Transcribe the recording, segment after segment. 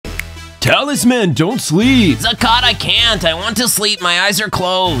Talisman, don't sleep. Zakat, I can't. I want to sleep. My eyes are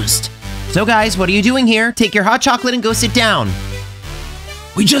closed. So guys, what are you doing here? Take your hot chocolate and go sit down.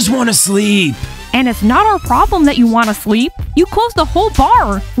 We just want to sleep. And it's not our problem that you want to sleep. You closed the whole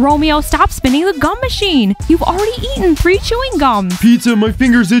bar. Romeo, stop spinning the gum machine. You've already eaten 3 chewing gums. Pizza, my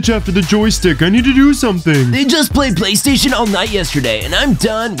fingers itch after the joystick. I need to do something. They just played PlayStation all night yesterday, and I'm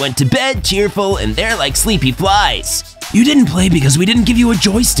done, went to bed cheerful, and they're like sleepy flies. You didn't play because we didn't give you a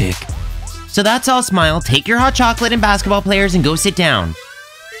joystick. So that's all, Smile. Take your hot chocolate and basketball players and go sit down.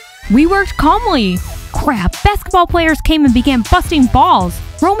 We worked calmly. Crap, basketball players came and began busting balls.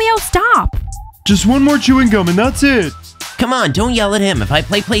 Romeo, stop. Just one more chewing gum and that's it. Come on, don't yell at him. If I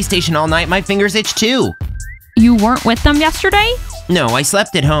play PlayStation all night, my fingers itch too. You weren't with them yesterday? No, I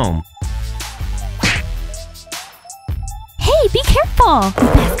slept at home. Hey, be careful!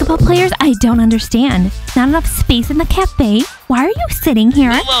 Basketball players, I don't understand. Not enough space in the cafe? Why are you sitting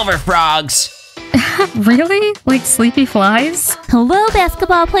here? Move over, frogs. Really? Like sleepy flies? Hello,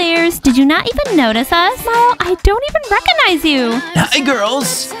 basketball players. Did you not even notice us? Smile, I don't even recognize you. Hi,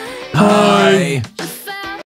 girls. Hi.